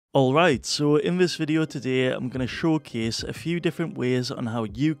Alright, so in this video today, I'm going to showcase a few different ways on how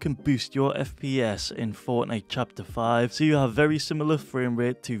you can boost your FPS in Fortnite Chapter 5, so you have very similar frame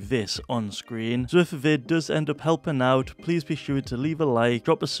rate to this on screen. So if the vid does end up helping out, please be sure to leave a like,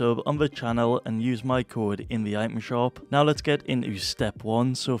 drop a sub on the channel, and use my code in the item shop. Now let's get into step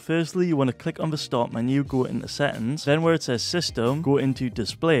 1. So firstly, you want to click on the start menu, go into settings, then where it says system, go into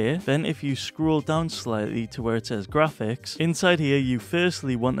display, then if you scroll down slightly to where it says graphics, inside here you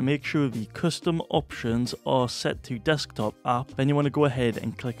firstly want to make sure the custom options are set to desktop app. Then you want to go ahead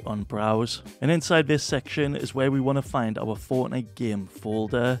and click on browse, and inside this section is where we want to find our Fortnite game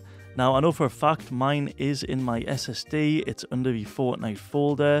folder. Now I know for a fact mine is in my SSD, it's under the Fortnite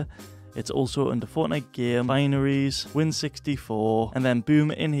folder. It's also under Fortnite game, binaries, Win64, and then boom,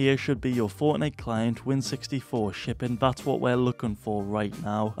 in here should be your Fortnite client, Win64 shipping. That's what we're looking for right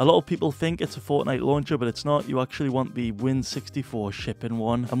now. A lot of people think it's a Fortnite launcher, but it's not. You actually want the Win64 shipping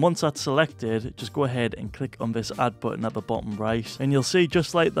one. And once that's selected, just go ahead and click on this add button at the bottom right. And you'll see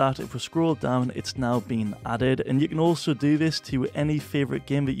just like that, if we scroll down, it's now been added. And you can also do this to any favorite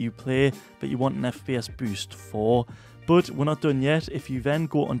game that you play that you want an FPS boost for. But we're not done yet. If you then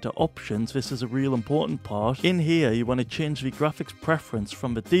go onto options, this is a real important part. In here, you want to change the graphics preference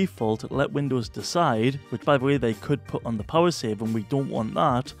from the default, let Windows decide, which by the way, they could put on the power save and we don't want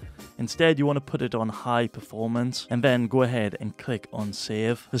that. Instead, you want to put it on high performance and then go ahead and click on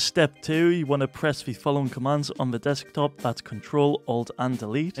save. For step 2, you want to press the following commands on the desktop. That's Control, Alt and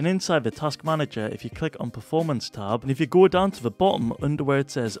Delete. And inside the task manager, if you click on performance tab, and if you go down to the bottom under where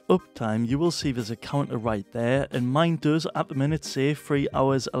it says uptime, you will see there's a counter right there. And mine does at the minute say 3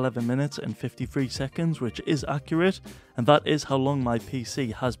 hours, 11 minutes and 53 seconds, which is accurate. And that is how long my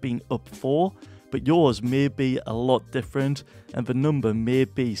PC has been up for. But yours may be a lot different and the number may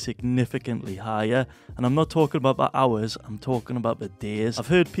be significantly higher. And I'm not talking about the hours, I'm talking about the days. I've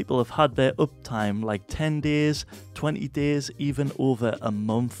heard people have had their uptime like 10 days, 20 days, even over a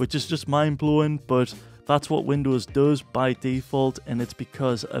month, which is just mind-blowing, but that's what Windows does by default, and it's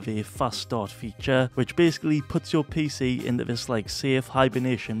because of a fast start feature, which basically puts your PC into this like safe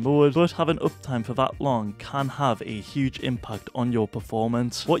hibernation mode, but having uptime for that long can have a huge impact on your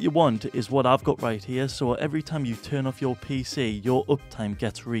performance. What you want is what I've got right here, so every time you turn off your PC, your uptime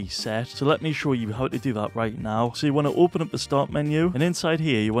gets reset. So let me show you how to do that right now. So you want to open up the start menu, and inside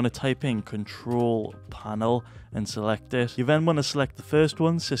here you want to type in Control Panel and select it. You then want to select the first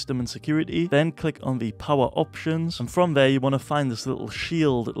one, System and Security, then click on the Power Options, and from there you want to find this little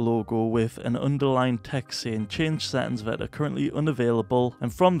shield logo with an underlined text saying change settings that are currently unavailable,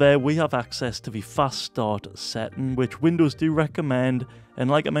 and from there we have access to the fast start setting, which Windows do recommend. And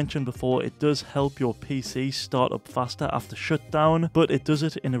like I mentioned before, it does help your PC start up faster after shutdown, but it does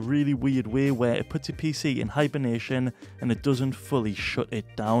it in a really weird way where it puts your PC in hibernation and it doesn't fully shut it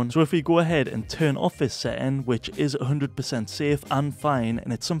down. So if we go ahead and turn off this setting, which is 100% safe and fine,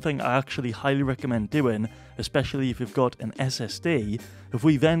 and it's something I actually highly recommend doing, especially if you've got an SSD, if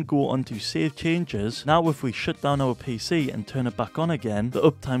we then go on to save changes, now if we shut down our PC and turn it back on again, the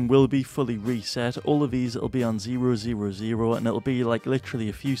uptime will be fully reset. All of these will be on 000 and it'll be like literally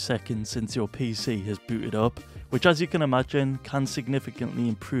a few seconds since your PC has booted up, which as you can imagine can significantly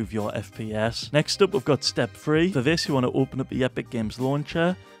improve your FPS. Next up, we've got step 3. For this, you want to open up the Epic Games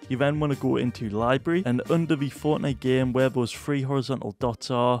launcher. You then want to go into library, and under the Fortnite game where those 3 horizontal dots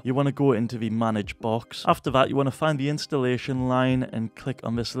are, you want to go into the manage box. After that, you want to find the installation line and click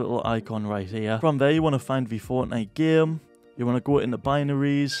on this little icon right here. From there, you want to find the Fortnite game. You want to go into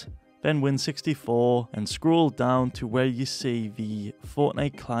binaries, then Win64, and scroll down to where you see the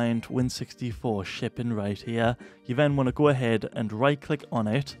Fortnite client Win64 shipping right here. You then want to go ahead and right click on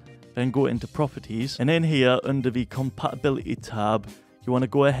it, then go into properties, and in here under the compatibility tab, you want to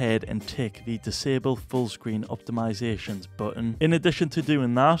go ahead and tick the disable full screen optimizations button. In addition to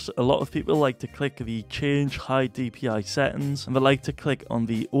doing that, a lot of people like to click the change high DPI settings, and they like to click on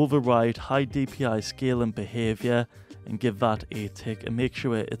the override high DPI scale and behavior and give that a tick and make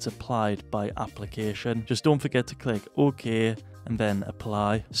sure it's applied by application. Just don't forget to click OK and then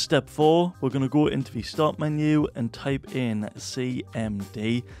apply. Step 4, we're going to go into the start menu and type in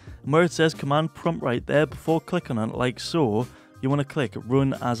CMD, and where it says command prompt right there, before clicking on it like so, you want to click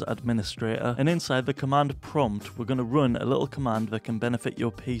Run as Administrator, and inside the command prompt, we're going to run a little command that can benefit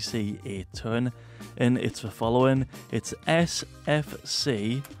your PC a ton, and it's the following. It's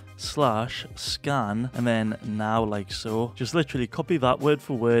sfc /scan and then now, like so. Just literally copy that word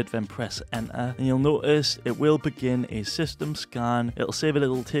for word, then press enter, and you'll notice it will begin a system scan. It'll say that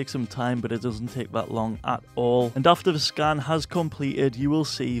it'll take some time, but it doesn't take that long at all. And after the scan has completed, you will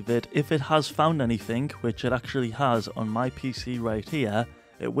see that if it has found anything, which it actually has on my PC right here,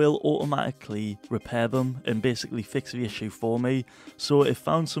 it will automatically repair them and basically fix the issue for me. So it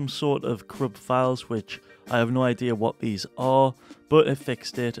found some sort of corrupt files, which I have no idea what these are, but it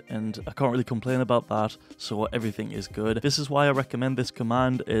fixed it and I can't really complain about that, so everything is good. This is why I recommend this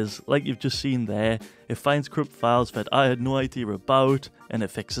command, is like you've just seen there, it finds corrupt files that I had no idea about and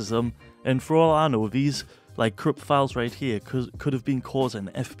it fixes them. And for all I know, these like corrupt files right here could have been causing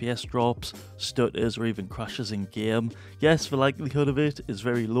FPS drops, stutters, or even crashes in game. Yes, the likelihood of it is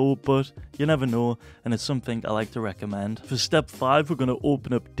very low, but you never know, and it's something I like to recommend. For step 5, we're going to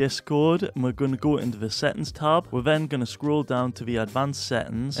open up Discord and we're going to go into the settings tab. We're then going to scroll down to the advanced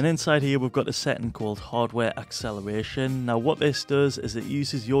settings, and inside here we've got a setting called hardware acceleration. Now what this does is it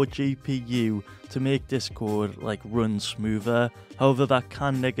uses your GPU to make Discord like run smoother. However, that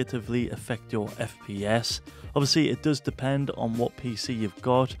can negatively affect your FPS. Obviously it does depend on what PC you've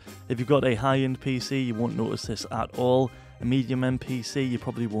got. If you've got a high-end PC, you won't notice this at all. A medium-end PC, you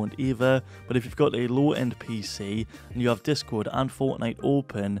probably won't either. But if you've got a low-end PC and you have Discord and Fortnite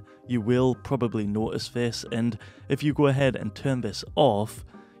open, you will probably notice this. And if you go ahead and turn this off,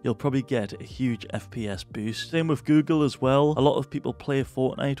 you'll probably get a huge FPS boost. Same with Google as well. A lot of people play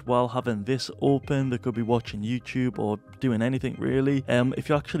Fortnite while having this open. They could be watching YouTube or doing anything really. If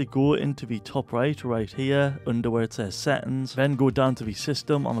you actually go into the top right here under where it says settings, then go down to the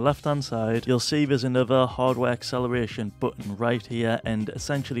system on the left hand side, you'll see there's another hardware acceleration button right here, and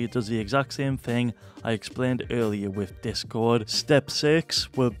essentially it does the exact same thing I explained earlier with Discord. Step 6,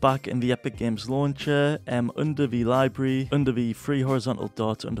 we're back in the Epic Games launcher, under the library, under the 3 horizontal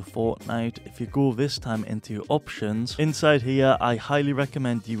dots under Fortnite. If you go this time into options, inside here I highly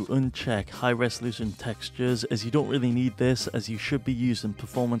recommend you uncheck high resolution textures, as you don't really need this, as you should be using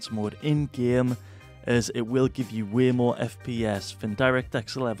performance mode in game, as it will give you way more FPS than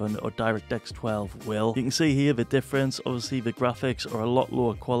DirectX 11 or DirectX 12 will. You can see here the difference. Obviously the graphics are a lot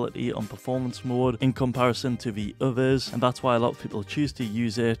lower quality on performance mode in comparison to the others, and that's why a lot of people choose to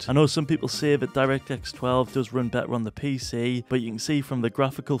use it. I know some people say that DirectX 12 does run better on the PC, but you can see from the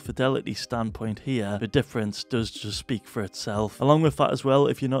graphical fidelity standpoint here, the difference does just speak for itself. Along with that as well,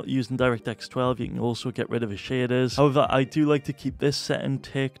 if you're not using DirectX 12, you can also get rid of the shaders. However, I do like to keep this setting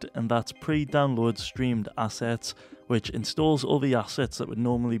ticked, and that's pre-download streamed assets, which installs all the assets that would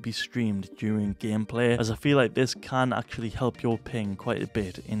normally be streamed during gameplay, as I feel like this can actually help your ping quite a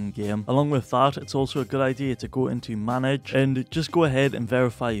bit in game. Along with that, it's also a good idea to go into manage and just go ahead and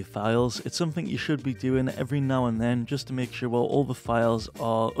verify your files. It's something you should be doing every now and then, just to make sure all the files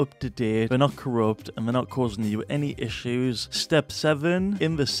are up to date, they're not corrupt, and they're not causing you any issues. Step 7,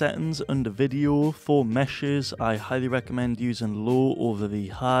 in the settings under video, for meshes, I highly recommend using low over the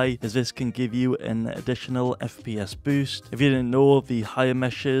high, as this can give you an additional FPS boost. If you didn't know, the higher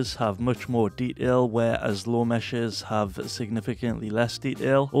meshes have much more detail, whereas low meshes have significantly less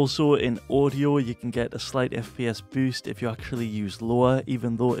detail. Also in audio, you can get a slight FPS boost if you actually use lower,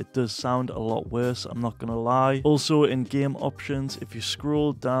 even though it does sound a lot worse, I'm not gonna lie. Also in game options, if you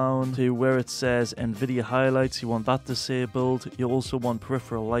scroll down to where it says NVIDIA highlights, you want that disabled. You also want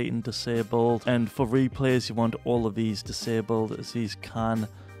peripheral lighting disabled, and for replays you want all of these disabled, as these can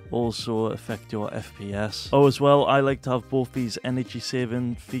also affect your FPS. Oh, as well, I like to have both these energy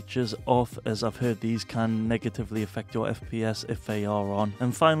saving features off, as I've heard these can negatively affect your FPS if they are on.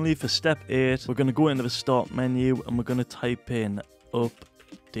 And finally, for step 8, we're going to go into the start menu and we're going to type in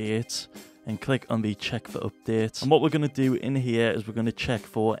update and click on the check for updates. And what we're going to do in here is we're going to check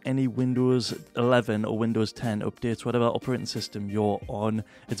for any Windows 11 or Windows 10 updates, whatever operating system you're on.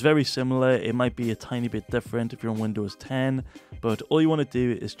 It's very similar. It might be a tiny bit different if you're on Windows 10, but all you want to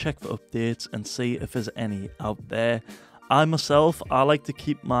do is check for updates and see if there's any out there. I like to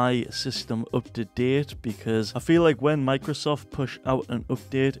keep my system up to date, because I feel like when Microsoft push out an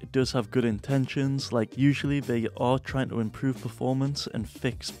update, it does have good intentions. Like usually they are trying to improve performance and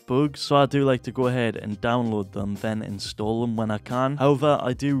fix bugs, so I do like to go ahead and download them, then install them when I can. However,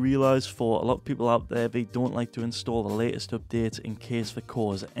 I do realize for a lot of people out there, they don't like to install the latest updates in case they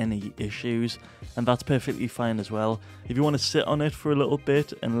cause any issues, and that's perfectly fine as well. If you want to sit on it for a little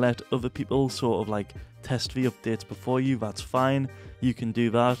bit and let other people sort of like test the updates before you, that's fine, you can do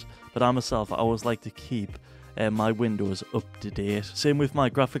that. But I myself, I always like to keep my Windows up to date. Same with my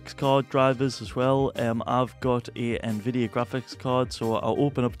graphics card drivers as well. I've got a NVIDIA graphics card, so I'll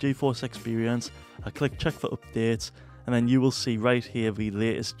open up GeForce Experience, I click check for updates, and then you will see right here the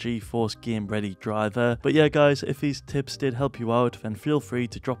latest GeForce Game Ready driver. But yeah guys, if these tips did help you out, then feel free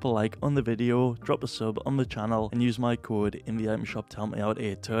to drop a like on the video, drop a sub on the channel, and use my code in the item shop to help me out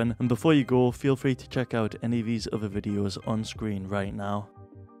a ton. And before you go, feel free to check out any of these other videos on screen right now.